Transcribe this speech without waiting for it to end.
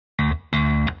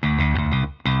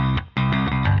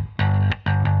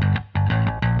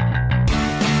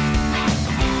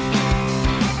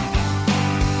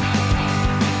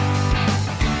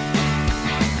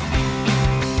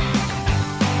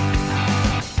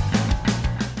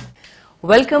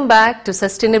Welcome back to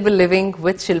Sustainable Living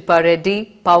with Shilpa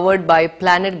Reddy, powered by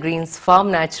Planet Green's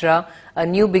Farm Natura, a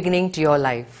new beginning to your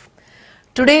life.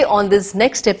 Today on this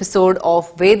next episode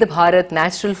of VedaBharat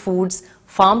Natural Foods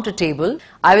Farm to Table,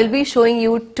 I will be showing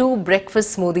you 2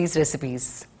 breakfast smoothies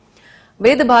recipes.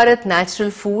 VedaBharat Natural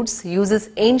Foods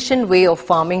uses ancient way of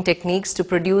farming techniques to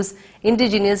produce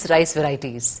indigenous rice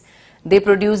varieties. They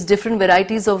produce different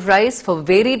varieties of rice for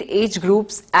varied age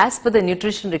groups as per the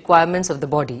nutrition requirements of the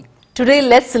body. Today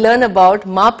let's learn about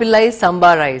Mapillai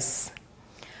Sambar rice.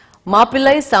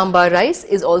 Mapillai Sambar rice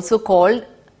is also called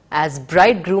as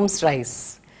bridegroom's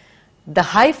rice. The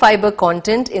high fiber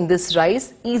content in this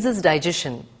rice eases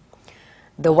digestion.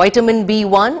 The vitamin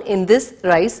B1 in this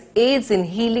rice aids in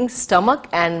healing stomach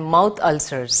and mouth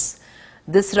ulcers.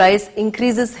 This rice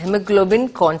increases hemoglobin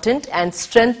content and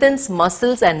strengthens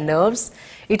muscles and nerves.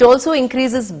 It also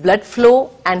increases blood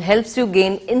flow and helps you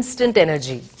gain instant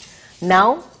energy.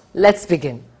 Now, let's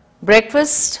begin.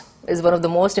 Breakfast is one of the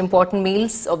most important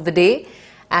meals of the day,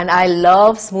 and I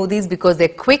love smoothies because they're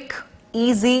quick,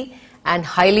 easy and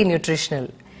highly nutritional.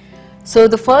 So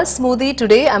the first smoothie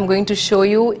today I'm going to show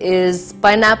you is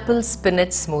pineapple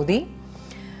spinach smoothie.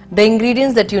 The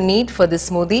ingredients that you need for this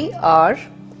smoothie are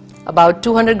about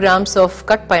 200 grams of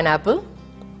cut pineapple,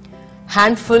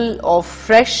 handful of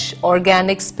fresh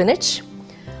organic spinach,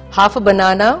 half a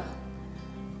banana,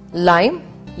 lime.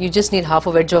 You just need half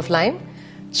a wedge of lime,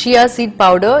 chia seed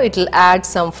powder, it will add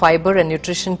some fiber and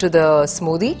nutrition to the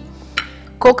smoothie.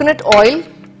 Coconut oil,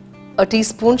 a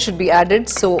teaspoon should be added,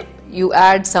 so you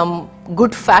add some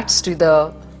good fats to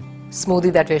the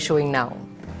smoothie that we are showing now.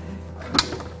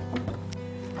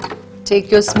 Take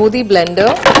your smoothie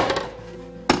blender,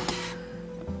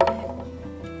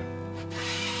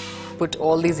 put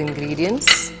all these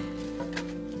ingredients.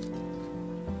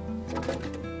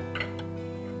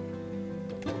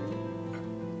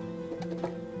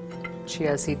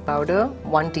 Chia seed powder,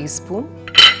 1 teaspoon,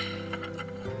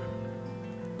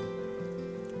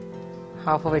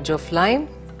 half a wedge of lime,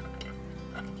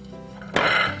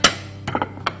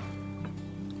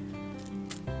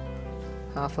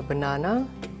 half a banana,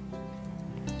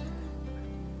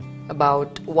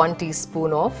 about 1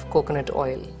 teaspoon of coconut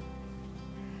oil.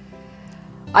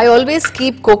 I always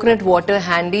keep coconut water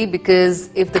handy because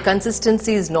if the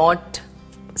consistency is not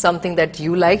something that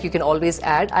you like, you can always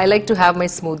add. I like to have my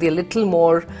smoothie a little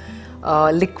more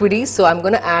liquidy, so I'm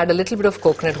going to add a little bit of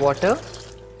coconut water.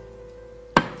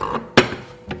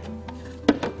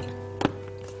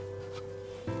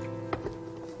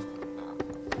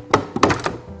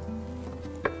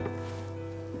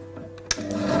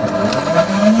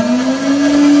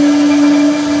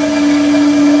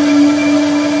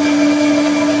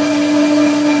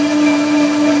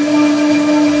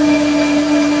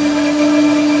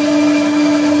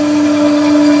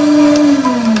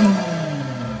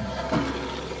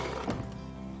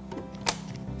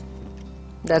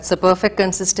 That's a perfect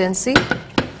consistency.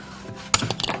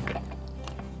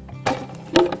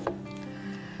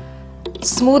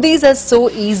 Smoothies are so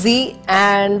easy,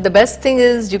 and the best thing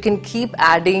is you can keep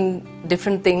adding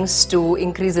different things to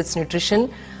increase its nutrition.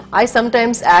 I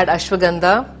sometimes add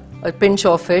ashwagandha, a pinch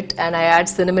of it, and I add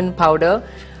cinnamon powder.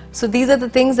 So these are the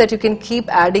things that you can keep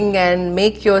adding and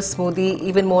make your smoothie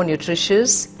even more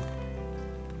nutritious.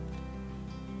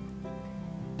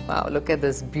 Wow, look at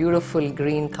this beautiful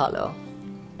green color.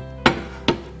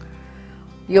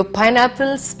 Your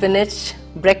pineapple spinach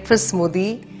breakfast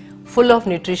smoothie full of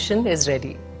nutrition is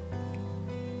ready.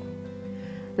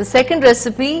 The second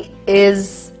recipe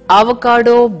is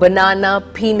avocado banana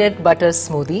peanut butter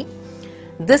smoothie.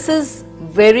 This is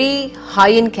very high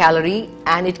in calorie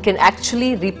and it can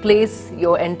actually replace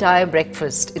your entire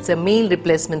breakfast. It's a meal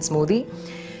replacement smoothie,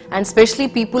 and especially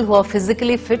people who are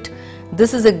physically fit,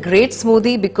 this is a great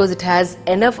smoothie because it has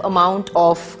enough amount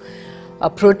of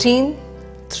protein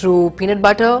through peanut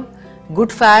butter, good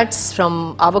fats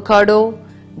from avocado,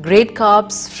 great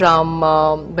carbs from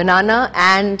banana,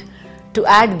 and to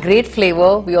add great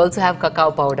flavor we also have cacao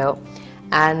powder,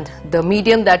 and the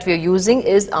medium that we are using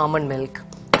is almond milk.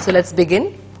 So let's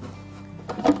begin.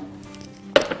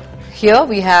 Here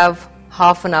we have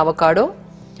half an avocado,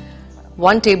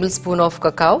 1 tablespoon of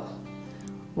cacao,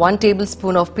 1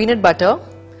 tablespoon of peanut butter,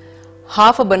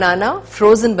 half a banana,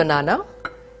 frozen banana,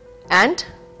 and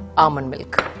almond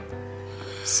milk.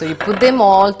 So you put them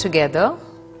all together.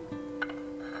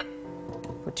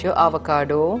 Put your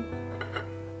avocado,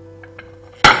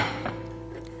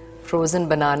 frozen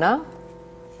banana,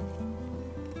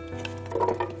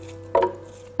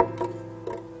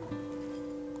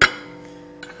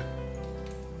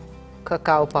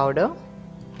 cacao powder,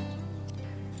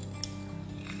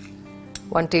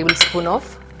 1 tablespoon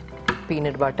of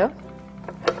peanut butter,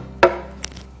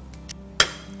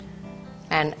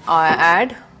 and I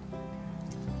add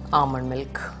almond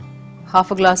milk,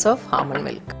 half a glass of almond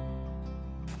milk.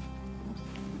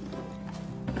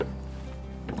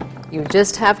 You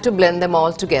just have to blend them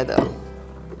all together.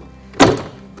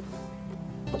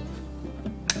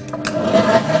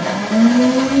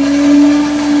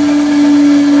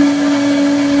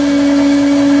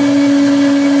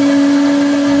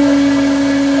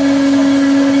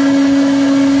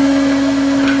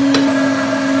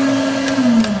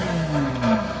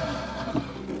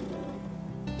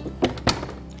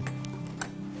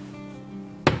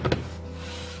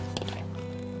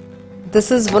 This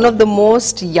is one of the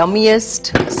most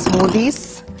yummiest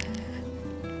smoothies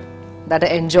that I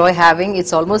enjoy having.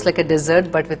 It's almost like a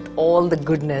dessert, but with all the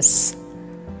goodness.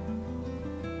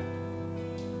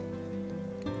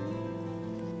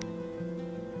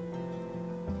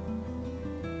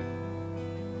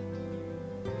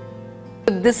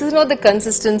 This is not the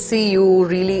consistency you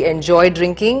really enjoy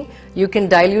drinking. You can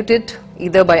dilute it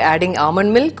either by adding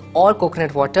almond milk or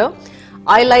coconut water.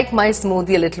 I like my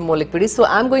smoothie a little more liquidy, so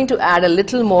I'm going to add a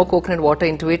little more coconut water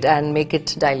into it and make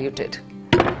it diluted.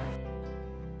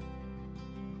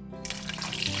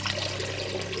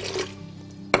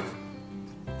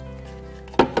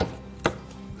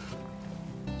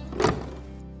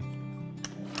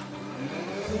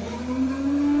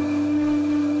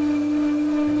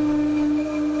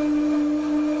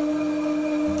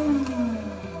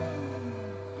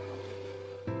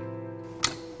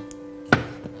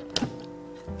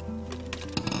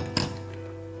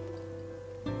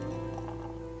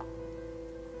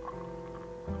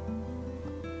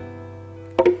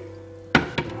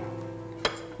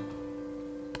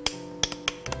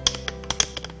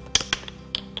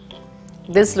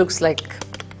 This looks like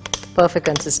perfect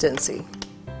consistency.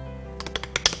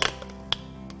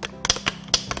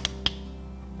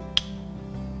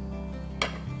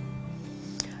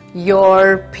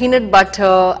 Your peanut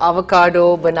butter,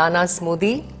 avocado, banana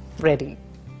smoothie ready.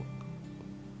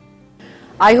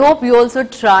 I hope you also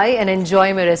try and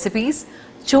enjoy my recipes.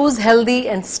 Choose healthy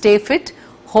and stay fit.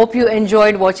 Hope you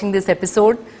enjoyed watching this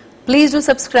episode. Please do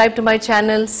subscribe to my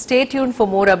channel. Stay tuned for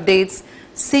more updates.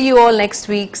 See you all next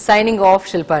week. Signing off,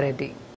 Shilpa Reddy.